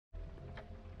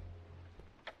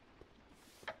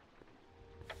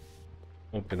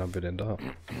Und wen haben wir denn da?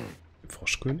 Den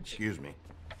Froschkönig? Excuse me.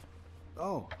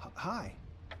 Oh, hi.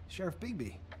 Sheriff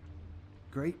Bigby.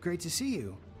 Great to see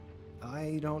you.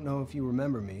 I don't know if you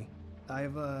remember me.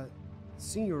 I've,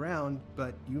 seen you around,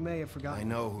 but you may have forgotten. I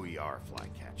know who you are,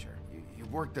 Flycatcher.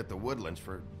 You've worked at the Woodlands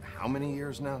for how many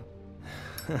years now?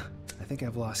 I think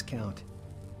I've lost count.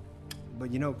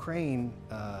 But you know, Crane,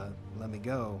 let me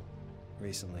go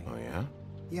recently. Oh, yeah?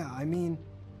 Yeah, I mean,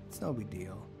 it's no big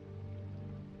deal.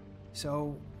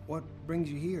 So, what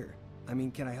brings you here? I mean,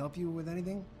 can I help you with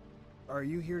anything? Are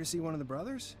you here to see one of the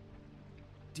brothers?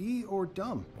 D or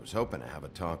Dumb? I was hoping to have a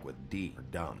talk with D or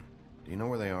Dumb. Do you know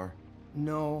where they are?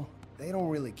 No, they don't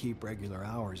really keep regular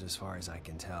hours as far as I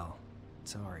can tell.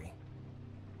 Sorry.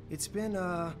 It's been,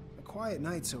 a quiet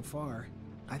night so far.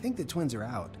 I think the twins are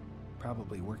out,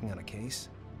 probably working on a case.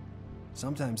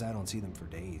 Sometimes I don't see them for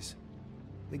days.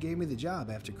 They gave me the job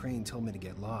after Crane told me to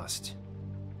get lost.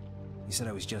 He said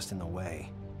I was just in the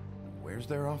way. Where's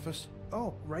their office?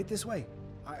 Oh, right this way.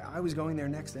 I was going there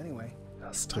next anyway.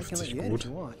 Das I trifft can let sich you in if gut.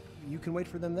 you want. You can wait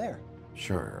for them there.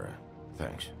 Sure,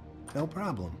 thanks. No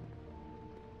problem.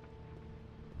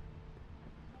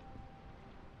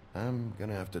 I'm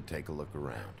gonna have to take a look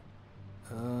around.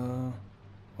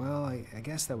 Well, I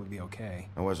guess that would be okay.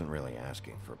 I wasn't really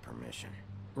asking for permission.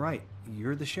 Right,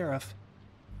 you're the sheriff.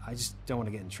 I just don't want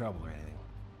to get in trouble or anything.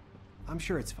 I'm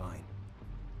sure it's fine.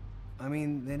 I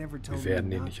mean, they never told Wir werden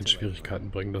me ihn not nicht in to let you in.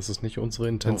 Schwierigkeiten bringen, das ist nicht unsere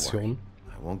Don't worry. Intention.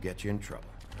 I won't get you in trouble,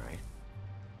 all right?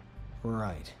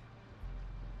 Right.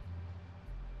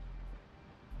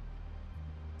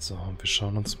 So, wir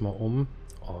schauen uns mal um.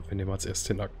 Oh, wir nehmen als erstes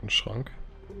den Aktenschrank.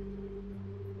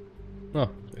 Ah,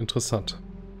 interessant.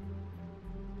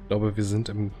 Ich glaube, wir sind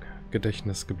im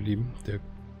Gedächtnis geblieben. Der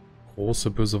große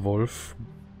böse Wolf.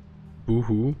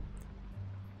 Buhu.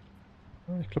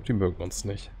 Ich glaube, die mögen uns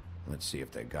nicht. Let's see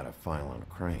if they got a file on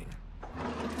Crane.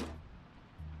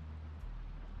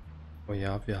 Oh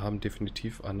ja, wir haben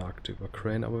definitiv eine Akte über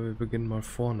Crane, aber wir beginnen mal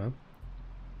vorne.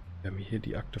 Wir haben hier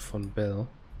die Akte von Bell.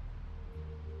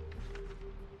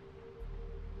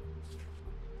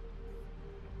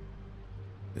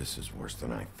 This is worse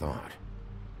than I thought.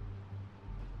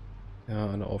 Ja,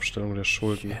 eine Aufstellung der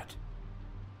Schulden. Shit.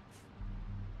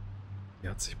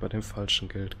 Er hat sich bei dem falschen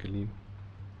Geld geliehen.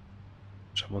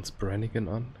 Schauen wir uns Brannigan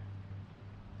an.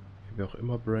 Wie auch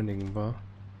immer Brannigan war.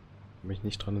 Kann mich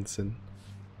nicht dran entsinnen.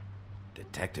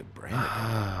 Detective Brandon.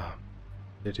 Ah,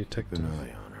 der Detective. Keep an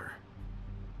eye on her.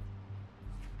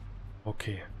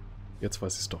 Okay, jetzt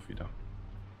weiß ich es doch wieder.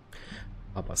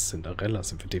 Aber Cinderella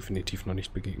sind wir definitiv noch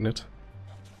nicht begegnet.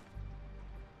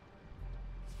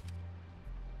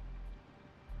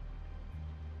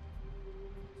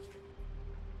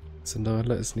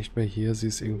 Cinderella ist nicht mehr hier, sie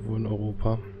ist irgendwo in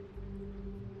Europa.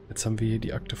 Jetzt haben wir hier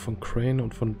die Akte von Crane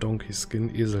und von Donkey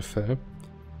Skin, Eselfell.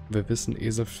 Wir wissen,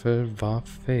 Eselfell war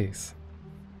Faith.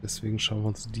 Deswegen schauen wir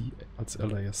uns die als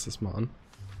allererstes mal an.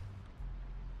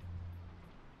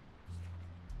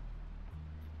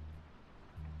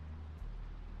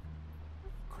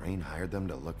 Crane hired them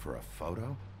to look for a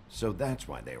photo? So that's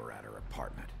why they were at her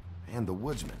apartment. And the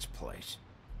woodsman's place.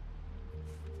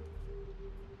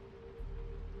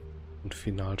 Und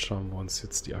final schauen wir uns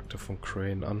jetzt die Akte von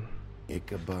Crane an.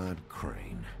 Ichabod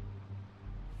Crane.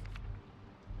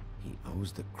 He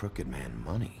owes the crooked man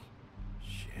money.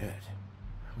 Shit.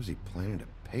 How's he planning to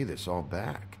pay this all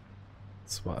back?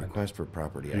 Das war eine Request for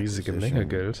property riesige acquisition. Menge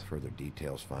Geld. Further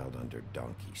details filed under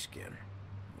donkey skin.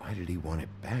 Why did he want it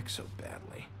back so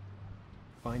badly?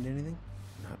 Find anything?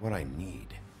 Not what I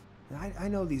need. I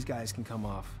know these guys can come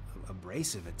off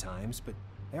abrasive at times, but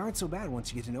they aren't so bad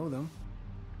once you get to know them.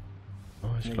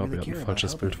 Oh, ich They glaube, really ihr habt ein care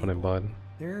falsches about Bild helping von den people. beiden.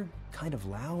 They're kind of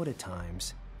loud at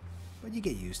times, but you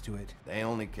get used to it. They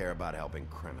only care about helping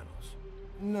criminals.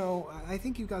 No, I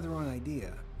think you got the wrong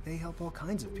idea. They help all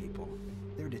kinds of people.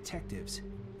 They're detectives.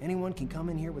 Anyone can come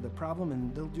in here with a problem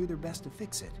and they'll do their best to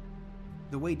fix it.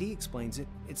 The way Dee explains it,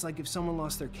 it's like if someone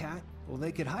lost their cat, well,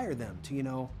 they could hire them to, you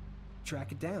know,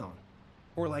 track it down.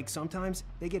 Or like sometimes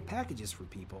they get packages for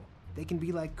people. They can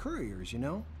be like couriers, you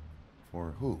know?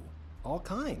 For who? All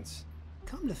kinds.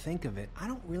 Come to think of it, I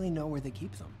don't really know where they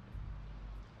keep them.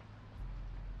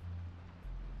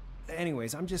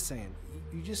 Anyways, I'm just saying,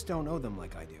 you just don't know them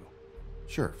like I do.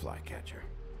 Sure, Flycatcher.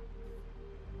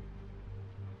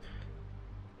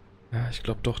 Ja, ich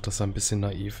glaube doch, dass er ein bisschen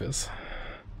naiv ist.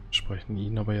 Wir sprechen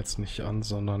ihn aber jetzt nicht an,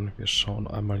 sondern wir schauen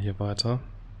einmal hier weiter.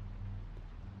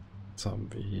 Jetzt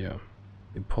haben wir hier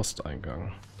den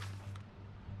Posteingang.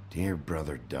 Dear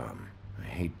Brother Dumb, I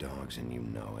hate dogs and you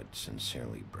know it.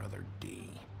 Sincerely, Brother D.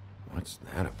 What's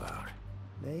that about?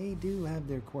 They do have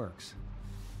their quirks.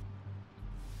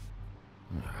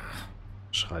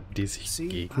 Streiten die sich See, I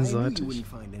knew you gegenseitig? wouldn't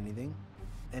find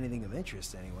anything of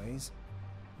interest anyways.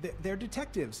 They're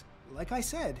detectives, like I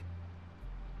said.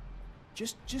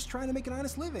 Just trying to make an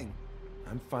honest living.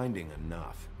 I'm finding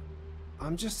enough.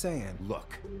 I'm just saying.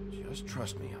 Look, just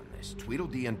trust me on this.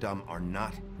 Tweedledee and Dumb are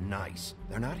not nice.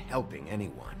 They're not helping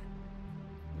anyone.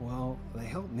 Well, they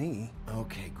helped me.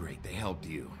 Okay, great. They helped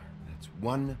you. That's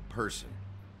one person.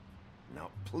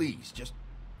 Now, please, just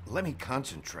let me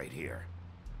concentrate here.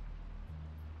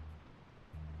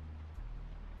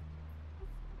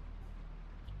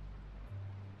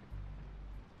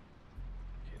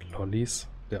 Lollis,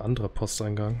 der andere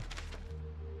Posteingang.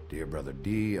 Dear Brother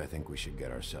D, I think we should get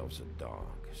ourselves a dog.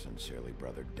 Sincerely,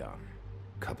 Brother Dumb.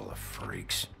 Couple of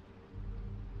freaks.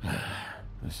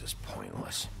 This is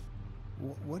pointless.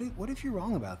 What if you're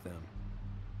wrong about them?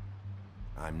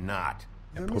 I'm not.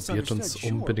 Er probiert uns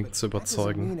unbedingt zu That doesn't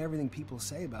überzeugen. mean everything people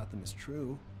say about them is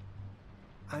true.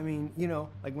 I mean, you know,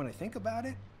 like when I think about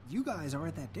it, you guys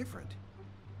aren't that different.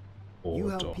 You Oh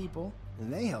help doch. people,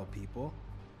 and they help people.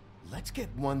 Let's get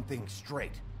one thing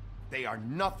straight. They are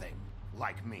nothing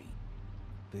like me.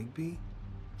 Bigby?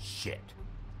 Shit.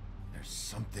 There's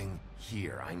something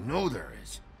here. I know there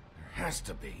is. There has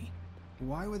to be.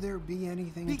 Why would there be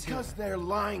anything Because to... they're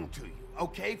lying to you,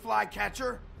 okay,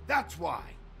 Flycatcher? That's why.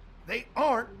 They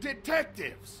aren't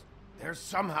detectives. They're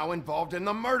somehow involved in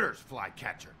the murders,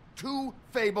 Flycatcher. 2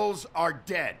 Fables are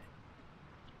dead.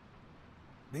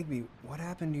 Bigby, what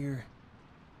happened to your...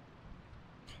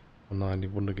 Oh nein, die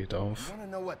Wunde geht auf. You wanna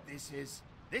know what this is?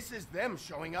 This is them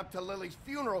showing up to Lily's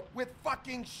funeral with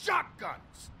fucking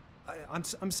shotguns.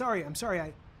 I'm sorry.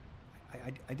 I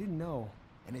didn't know.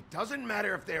 And it doesn't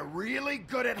matter if they're really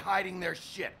good at hiding their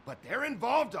shit, but they're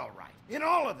involved all right, in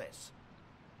all of this.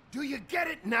 Do you get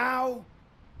it now?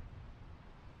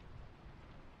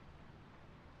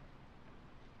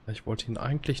 Ich wollte ihn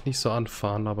eigentlich nicht so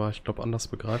anfahren, aber ich glaube, anders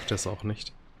begreift er es auch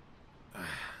nicht.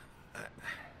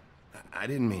 I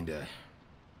didn't mean to...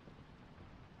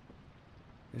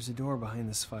 There's a door behind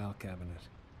this file cabinet.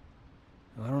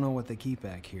 Now, I don't know what they keep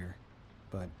back here,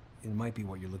 but it might be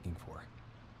what you're looking for.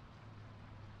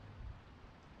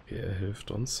 Okay, er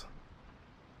hilft uns.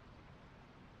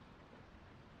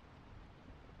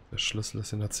 Der Schlüssel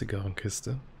ist in der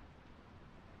Zigarrenkiste.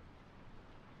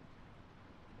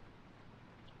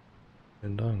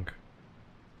 Vielen Dank.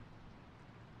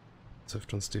 Das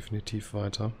hilft uns definitiv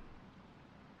weiter.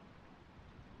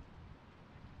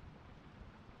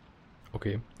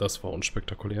 Okay, das war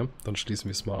unspektakulär. Dann schließen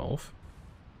wir es mal auf.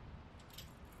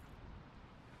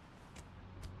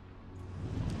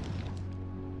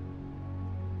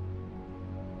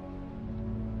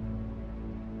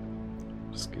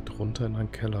 Es geht runter in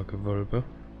ein Kellergewölbe.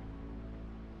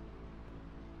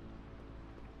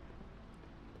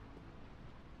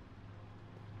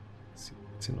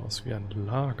 Sieht aus wie ein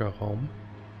Lagerraum.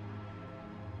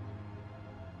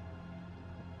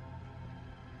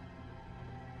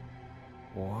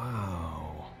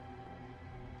 Wow.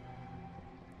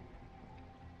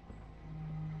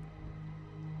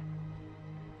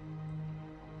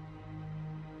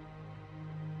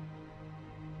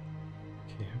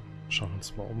 Okay, schauen wir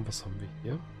uns mal um. Was haben wir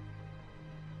hier?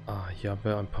 Ah, hier haben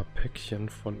wir ein paar Päckchen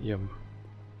von ihrem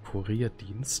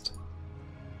Kurierdienst.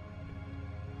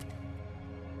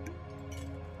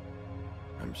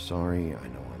 I'm sorry, I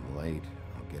know I'm late.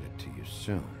 I'll get it to you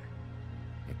soon.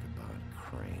 Ichabod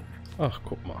Crane. Ach,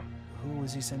 guck mal. Who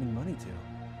was he sending money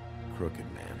to? Crooked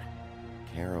man.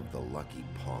 Care of the Lucky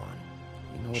Pawn.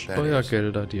 You know what that is?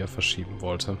 Steuergelder, die er verschieben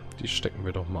wollte. Die stecken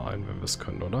wir doch mal ein, wenn wir es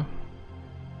können, oder?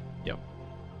 Ja.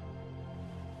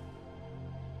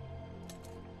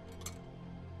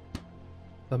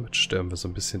 Damit stören wir so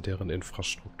ein bisschen deren Is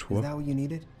Infrastruktur. that what you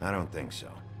needed? I don't think so,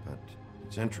 but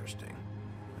it's interesting.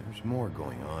 There's more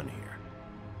going on here.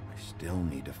 I still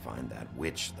need to find that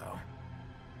witch, though.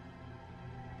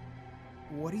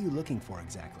 What are you looking for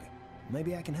exactly?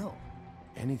 Maybe I can help.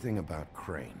 Anything about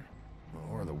Crane,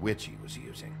 or the witch he was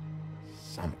using.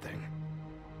 Something.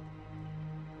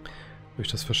 Durch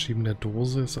das Verschieben der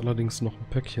Dose ist allerdings noch ein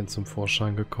Päckchen zum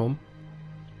Vorschein gekommen.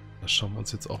 Das schauen wir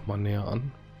uns jetzt auch mal näher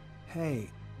an. Hey,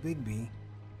 Bigby.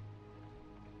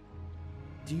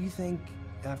 Do you think,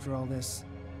 after all this,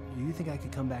 do you think I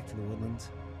could come back to the Woodlands?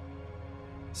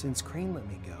 Since Crane let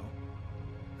me go,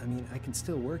 I mean, I can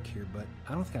still work here, but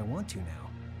I don't think I want to now.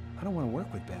 I don't want to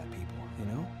work with bad people, you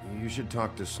know? You should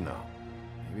talk to Snow.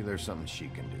 Maybe there's something she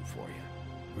can do for you.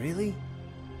 Really?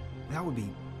 That would be...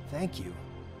 Thank you.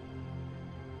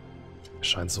 Er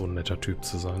scheint so ein netter Typ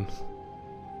zu sein.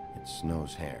 It's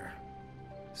Snow's hair.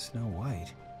 Snow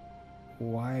White?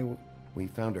 Why... We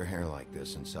found her hair like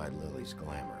this inside Lily's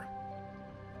glamour.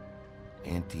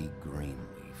 Anti-Greenleaf.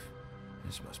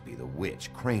 This must be the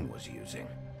witch Crane was using.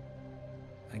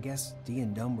 I guess Dee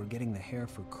and Dumb were getting the hair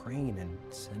for Crane and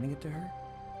sending it to her?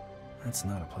 That's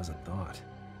not a pleasant thought.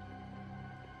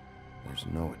 There's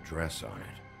no address on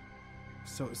it.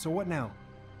 So what now?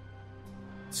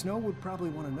 Snow would probably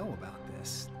want to know about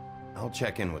this. I'll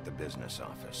check in with the business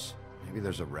office. Maybe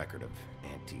there's a record of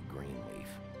Anti-Greenleaf.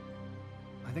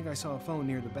 I think I saw a phone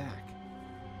near the back.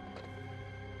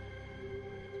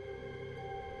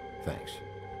 Thanks.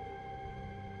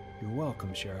 You're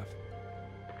welcome, Sheriff.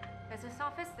 Business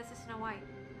office, this is Snow White.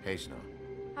 Hey, Snow.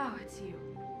 Oh, it's you.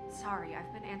 Sorry,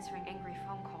 I've been answering angry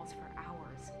phone calls for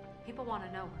hours. People want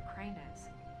to know where Crane is.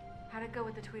 How'd it go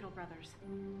with the Tweedle brothers?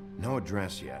 No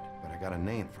address yet, but I got a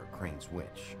name for Crane's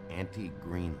witch.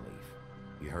 Anti-Greenleaf.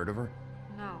 You heard of her?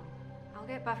 No. I'll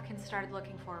get Buffkin started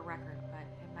looking for a record, but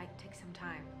it might take some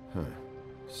time. Huh.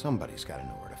 Somebody's got to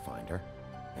know where to find her.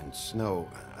 And Snow,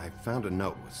 I found a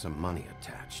note with some money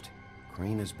attached.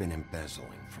 Crane has been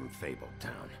embezzling from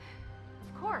Fabletown.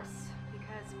 Of course,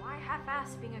 because why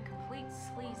half-ass being a complete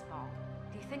sleazeball?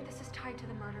 Do you think this is tied to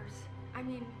the murders? I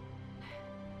mean,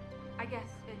 I guess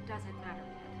it doesn't matter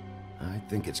yet. I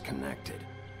think it's connected.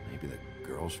 Maybe the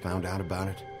girls found out about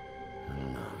it? I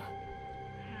don't know.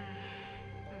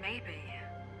 Maybe.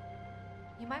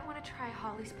 You might want to try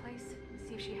Holly's place,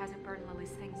 see if she hasn't burned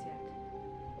Lily's things yet.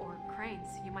 Or Crane's,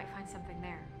 you might find something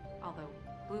there. Although,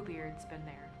 Bluebeard's been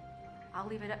there. I'll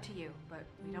leave it up to you, but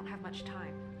we don't have much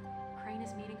time. Crane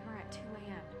is meeting her at 2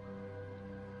 a.m.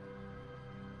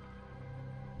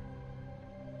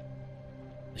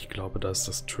 Ich glaube, da ist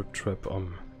das Trip Trap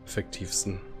am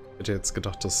effektivsten. Ich hätte jetzt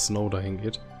gedacht, dass Snow dahin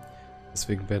geht.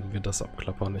 Deswegen werden wir das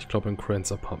abklappern. Ich glaube, in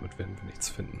Cranes Apartment werden wir nichts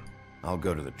finden. I'll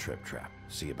go to the Trip Trap,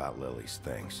 see about Lily's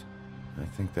things. I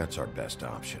think that's our best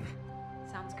option.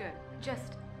 Sounds good.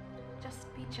 Just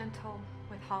be gentle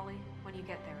with Holly when you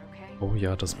get there, okay? Oh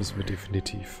ja, das müssen wir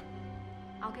definitiv.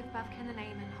 I'll give Buffkin the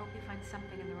name and hope you find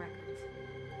something in the records.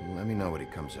 Let me know what he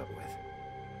comes up with.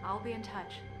 I'll be in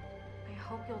touch. I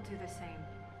hope you'll do the same.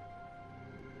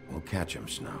 We'll catch him,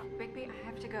 Snow. Bigby, I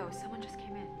have to go. Someone just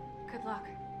came in. Good luck.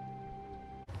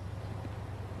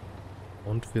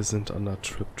 Und wir sind an der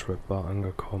Trip Trap Bar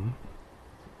angekommen.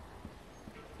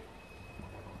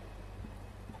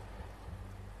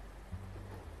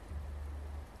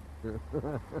 She's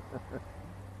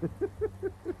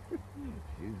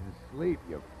asleep,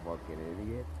 you fucking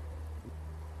idiot.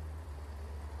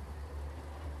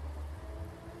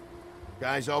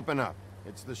 Guys, open up.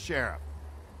 It's the sheriff.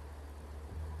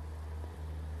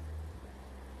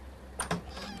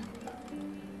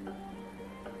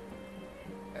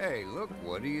 Hey, look,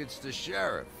 Woody, it's the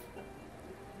sheriff.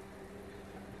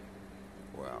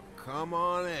 Well, come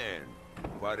on in,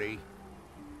 buddy.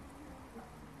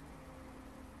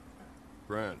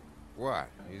 Brent. What?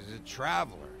 He's a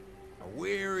traveler. A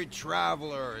weary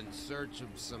traveler in search of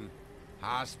some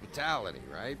hospitality,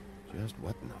 right? Just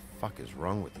what in the fuck is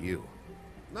wrong with you?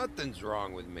 Nothing's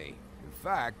wrong with me. In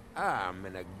fact, I'm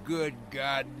in a good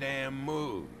goddamn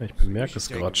mood. Ich bemerke es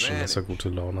gerade schon, dass er gute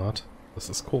Laune hat. Das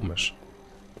ist komisch.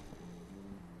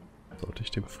 Sollte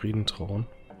ich dem Frieden trauen?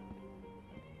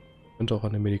 Könnte auch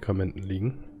an den Medikamenten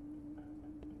liegen.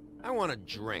 I want a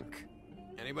drink.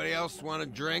 Anybody else want a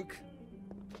drink?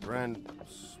 Brent,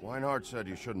 Swinehart said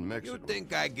you shouldn't mix it. You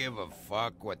think I give a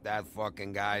fuck what that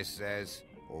fucking guy says?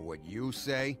 Or what you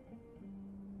say?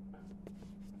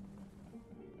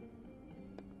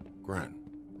 Grant,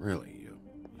 really, you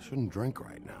shouldn't drink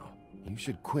right now. You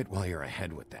should quit while you're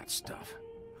ahead with that stuff.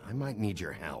 I might need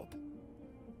your help.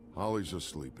 Holly's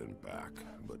asleep in back,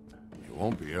 but you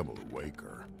won't be able to wake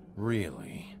her.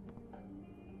 Really?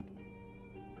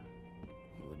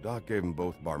 The doc gave them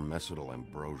both barmecidal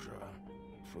ambrosia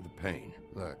for the pain.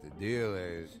 Look, the deal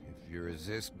is, if you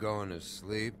resist going to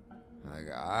sleep,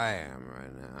 like I am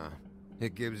right now,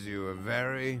 it gives you a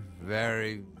very,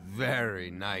 very, very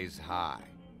nice high.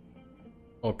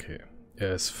 Okay,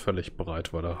 er ist völlig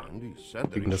bereit, weil er And he said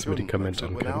that gegen he das shouldn't Medikament mix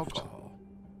it with ankämpft. alcohol.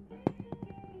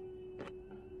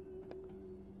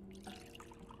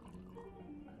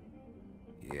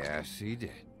 Yes, he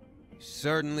did. He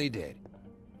certainly did.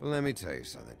 But let me tell you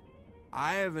something.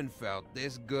 I haven't felt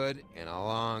this good in a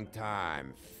long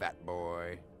time, fat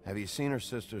boy. Have you seen her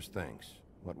sister's things?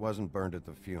 What wasn't burned at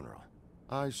the funeral?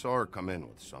 I saw her come in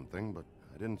with something, but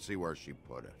I didn't see where she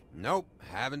put it. Nope,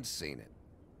 haven't seen it.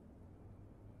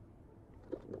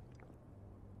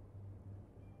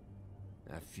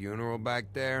 That funeral back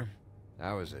there,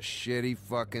 that was a shitty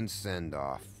fucking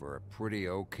send-off for a pretty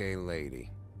okay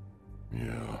lady.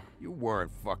 Yeah. You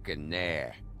weren't fucking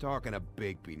there. Talking to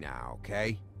Bigby now,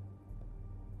 okay?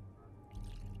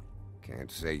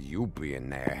 Can't say you being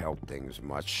there helped things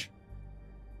much.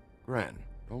 Gren,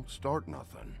 don't start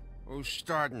nothing. Who's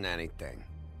starting anything?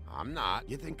 I'm not.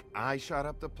 You think I shot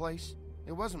up the place?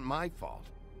 It wasn't my fault.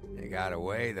 They got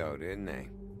away, though, didn't they?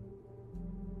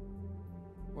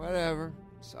 Whatever.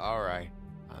 It's alright.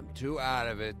 I'm too out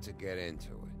of it to get into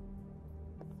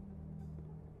it.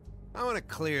 I want to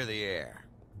clear the air.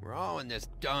 We're all in this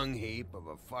dung heap of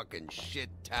a fucking shit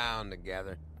town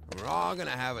together. And we're all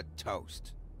gonna have a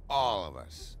toast. All of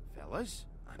us. Fellas,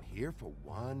 I'm here for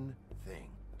one thing.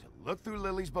 To look through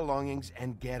Lily's belongings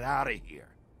and get out of here.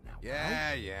 Now,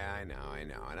 Yeah, I know.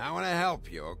 And I want to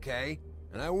help you, okay?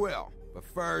 And I will. But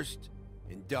first,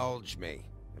 indulge me.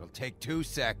 It'll take 2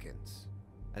 seconds.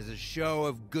 As a show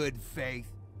of good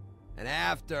faith. And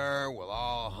after, we'll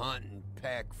all hunt and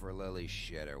peck for Lily's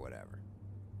shit or whatever.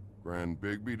 Gren,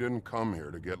 Bigby didn't come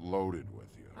here to get loaded with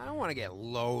you. I don't want to get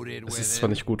loaded with Es ist zwar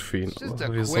nicht gut für ihn,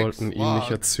 aber wir sollten ihn nicht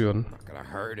erzürnen.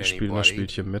 Wir spielen das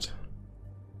Spielchen mit.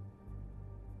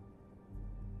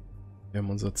 Wir haben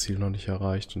unser Ziel noch nicht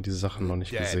erreicht und die Sachen noch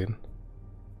nicht gesehen.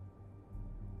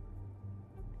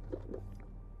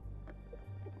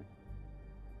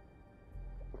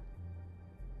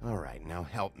 All right, now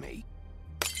help me.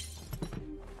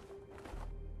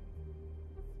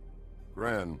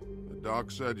 Gren, the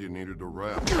doc said you needed a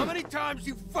rest. How many times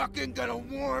you fucking gonna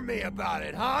warn me about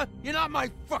it, huh? You're not my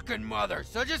fucking mother,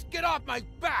 so just get off my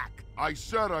back! I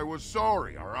said I was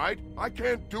sorry, all right? I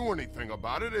can't do anything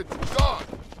about it. It's done.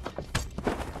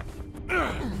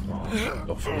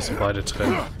 Doch, wir müssen beide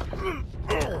trennen.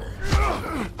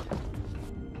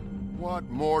 What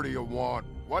more do you want?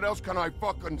 What else can I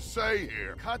fucking say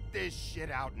here? Cut this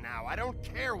shit out now. I don't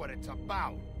care what it's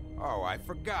about. Oh, I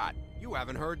forgot. You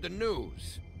haven't heard the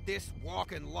news. This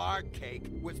walking lard cake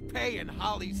was paying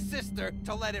Holly's sister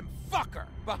to let him fuck her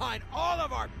behind all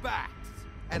of our backs.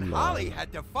 And Holly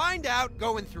had to find out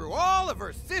going through all of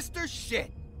her sister's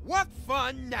shit. What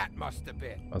fun that must have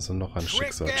been. Also noch ein Trick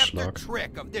after Schicksalsschlag.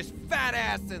 trick of this fat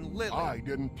ass and Lily. I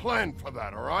didn't plan for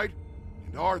that, all right?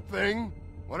 And our thing,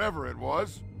 whatever it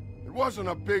wasn't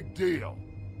a big deal.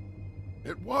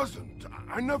 It wasn't.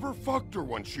 I never fucked her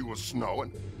when she was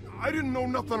snowing. I didn't know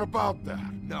nothing about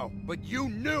that. No, but you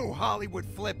knew Holly would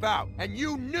flip out. And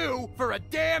you knew for a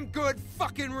damn good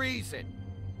fucking reason.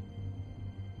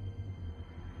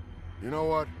 You know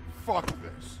what? Fuck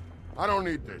this. I don't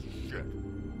need this shit.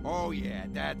 Oh yeah,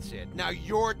 that's it. Now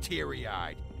you're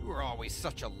teary-eyed. You were always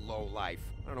such a lowlife.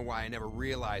 I don't know why I never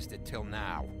realized it till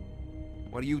now.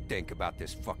 What do you think about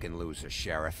this fucking loser,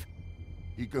 Sheriff?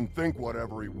 He can think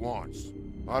whatever he wants.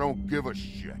 I don't give a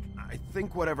shit. I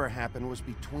think whatever happened was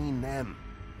between them.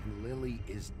 And Lily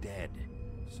is dead.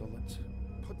 So let's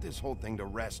put this whole thing to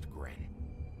rest, Gren.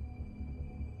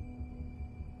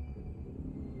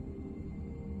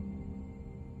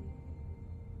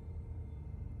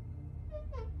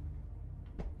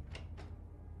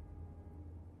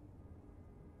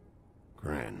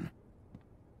 Gren.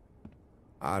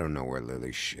 I don't know where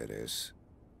Lily's shit is.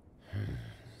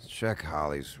 Check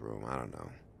Holly's room, I don't know.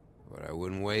 But I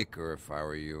wouldn't wake her if I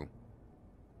were you.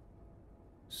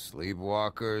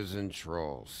 Sleepwalkers and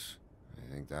trolls.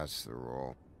 I think that's the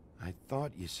rule. I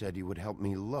thought you said you would help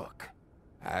me look.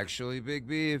 Actually,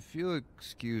 Bigby, if you'll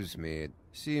excuse me, it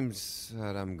seems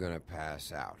that I'm gonna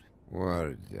pass out. What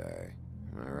a day.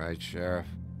 Am I right, Sheriff?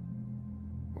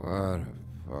 What a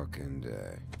fucking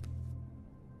day.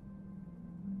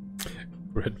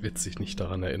 Brad wird sich nicht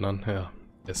daran erinnern. Ja,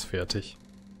 er ist fertig.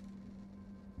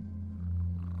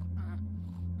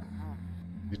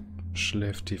 Sie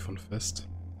schläft tief und fest.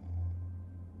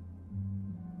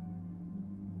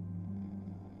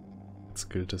 Jetzt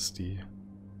gilt es, die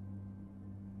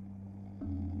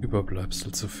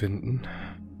Überbleibsel zu finden.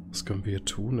 Was können wir hier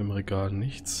tun? Im Regal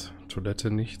nichts.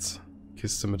 Toilette nichts.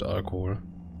 Kiste mit Alkohol.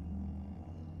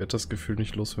 Wird das Gefühl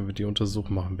nicht los, wenn wir die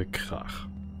untersuchen, machen wir Krach.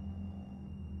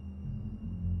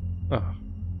 Ah,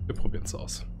 wir probieren es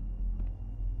aus.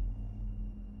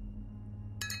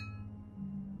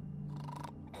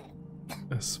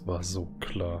 Es war so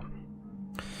klar.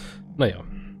 Naja.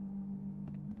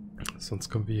 Sonst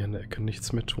können wir hier in der Ecke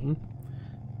nichts mehr tun.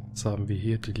 Jetzt haben wir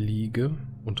hier die Liege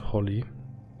und Holly.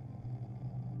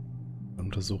 Dann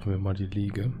untersuchen wir mal die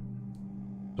Liege.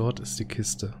 Dort ist die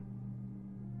Kiste.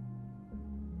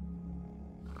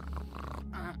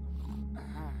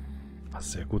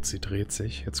 Sehr gut, sie dreht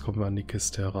sich. Jetzt kommen wir an die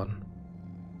Kiste heran.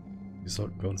 Die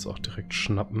sollten wir uns auch direkt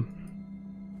schnappen.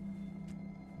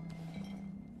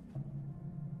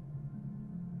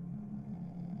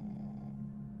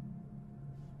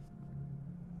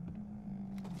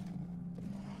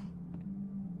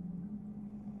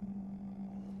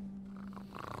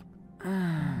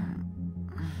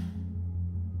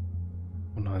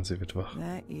 Nein, sie wird wach.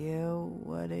 That you,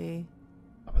 Woody?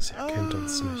 Aber sie erkennt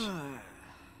uns nicht.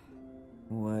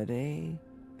 Woody,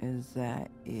 is that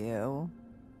you?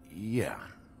 Yeah,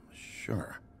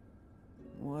 sure.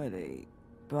 Woody,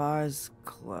 bar's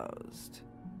closed.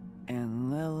 And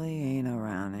Lily ain't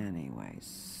around anyway,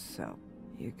 so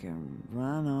you can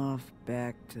run off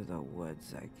back to the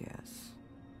woods, I guess.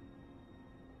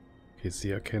 Okay,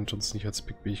 sie erkennt uns nicht als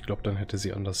Bigby. Ich glaube, dann hätte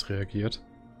sie anders reagiert.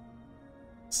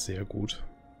 Sehr gut.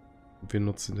 Wir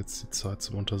nutzen jetzt die Zeit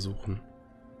zum Untersuchen.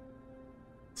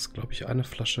 Das ist, glaube ich, eine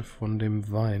Flasche von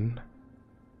dem Wein,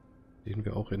 den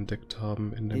wir auch entdeckt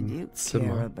haben in dem Zimmer.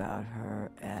 Did you care about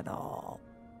her at all?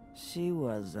 She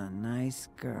was a nice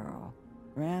girl.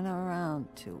 Ran around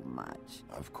too much.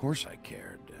 Of course I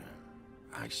cared.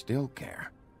 I still care.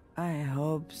 I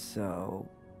hope so.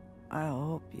 I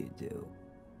hope you do.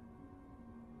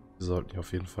 Wir sollten ihr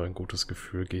auf jeden Fall ein gutes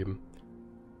Gefühl geben.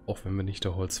 Auch wenn wir nicht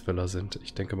der Holzfäller sind.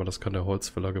 Ich denke mal, das kann der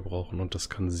Holzfäller gebrauchen und das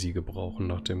kann sie gebrauchen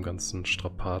nach dem ganzen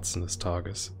Strapazen des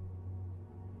Tages.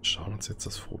 Wir schauen uns jetzt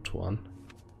das Foto an.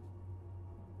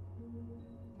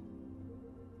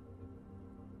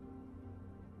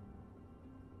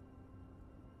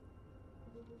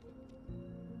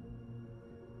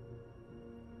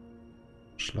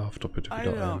 Schlaf doch bitte I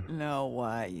wieder don't ein. know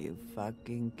why you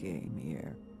fucking came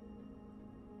here.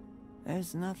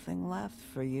 There's nothing left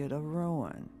for you to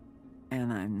ruin.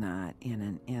 And I'm not in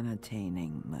an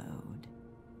entertaining mood.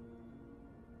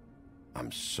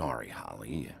 I'm sorry,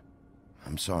 Holly.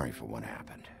 I'm sorry for what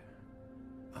happened.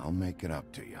 I'll make it up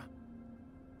to you.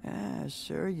 Ah,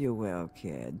 sure you will,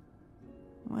 kid.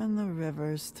 When the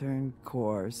rivers turn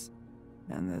coarse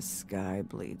and the sky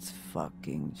bleeds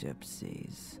fucking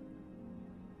gypsies.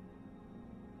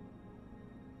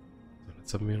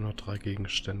 Jetzt haben wir noch 3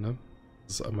 Gegenstände.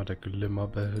 Das ist einmal der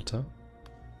Glimmerbehälter.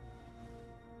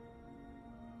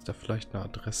 Ist da vielleicht eine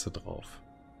Adresse drauf?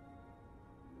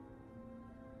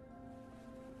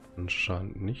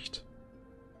 Anscheinend nicht.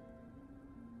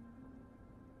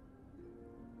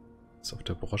 Ist auf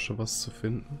der Brosche was zu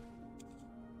finden?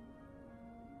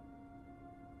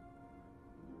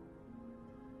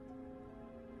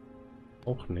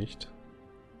 Auch nicht.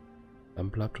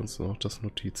 Dann bleibt uns nur noch das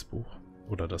Notizbuch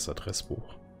oder das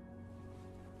Adressbuch.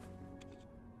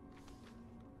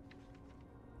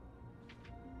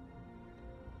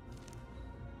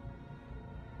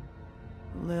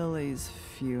 Lily's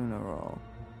funeral.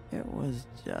 It was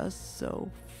just so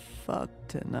fucked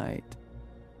tonight.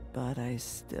 But I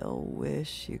still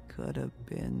wish you could have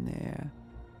been there.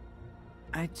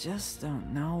 I just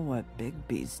don't know what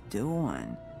Bigby's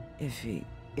doing. If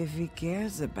he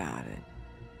cares about it.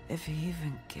 If he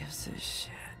even gives a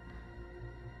shit.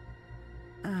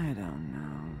 I don't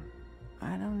know.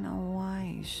 I don't know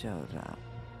why he showed up.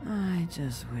 I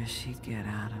just wish he'd get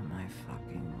out of my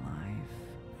fucking life.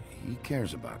 He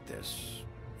cares about this.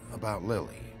 About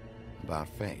Lily. About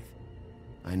Faith.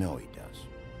 I know he does.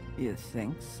 You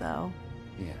think so?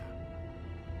 Yeah.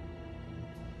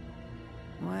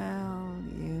 Well,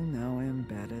 you know him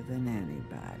better than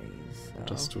anybody, so...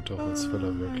 Das tut der Holzfäller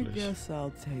I wirklich. guess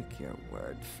I'll take your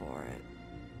word for it.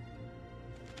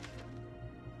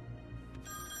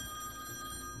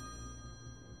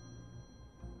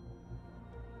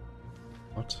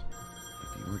 What?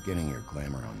 If you were getting your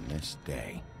glamour on this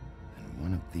day, then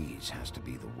one of these has to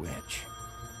be the witch.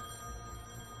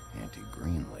 Auntie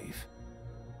Greenleaf.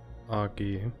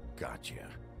 AG. Gotcha.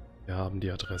 Wir haben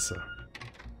die Adresse.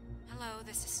 Hello,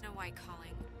 this is Snow White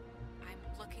calling. I'm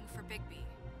looking for Bigby.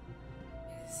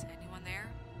 Is anyone there?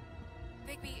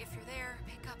 Bigby, if you're there,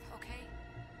 pick up, okay?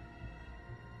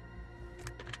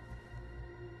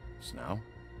 Snow?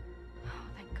 Oh,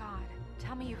 thank God.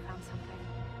 Tell me you found something.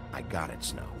 I got it,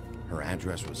 Snow. Her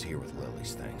address was here with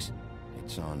Lily's things.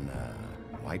 It's on,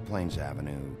 White Plains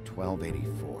Avenue,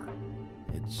 1284.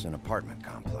 It's an apartment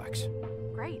complex.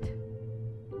 Great.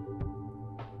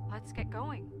 Let's get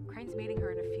going. Crane's meeting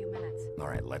her in a few minutes. All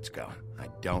right, let's go. I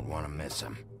don't want to miss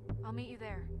him. I'll meet you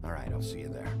there. All right, I'll see you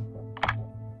there.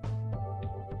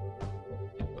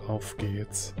 Auf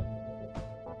geht's.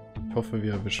 Ich hoffe,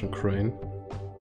 wir erwischen Crane.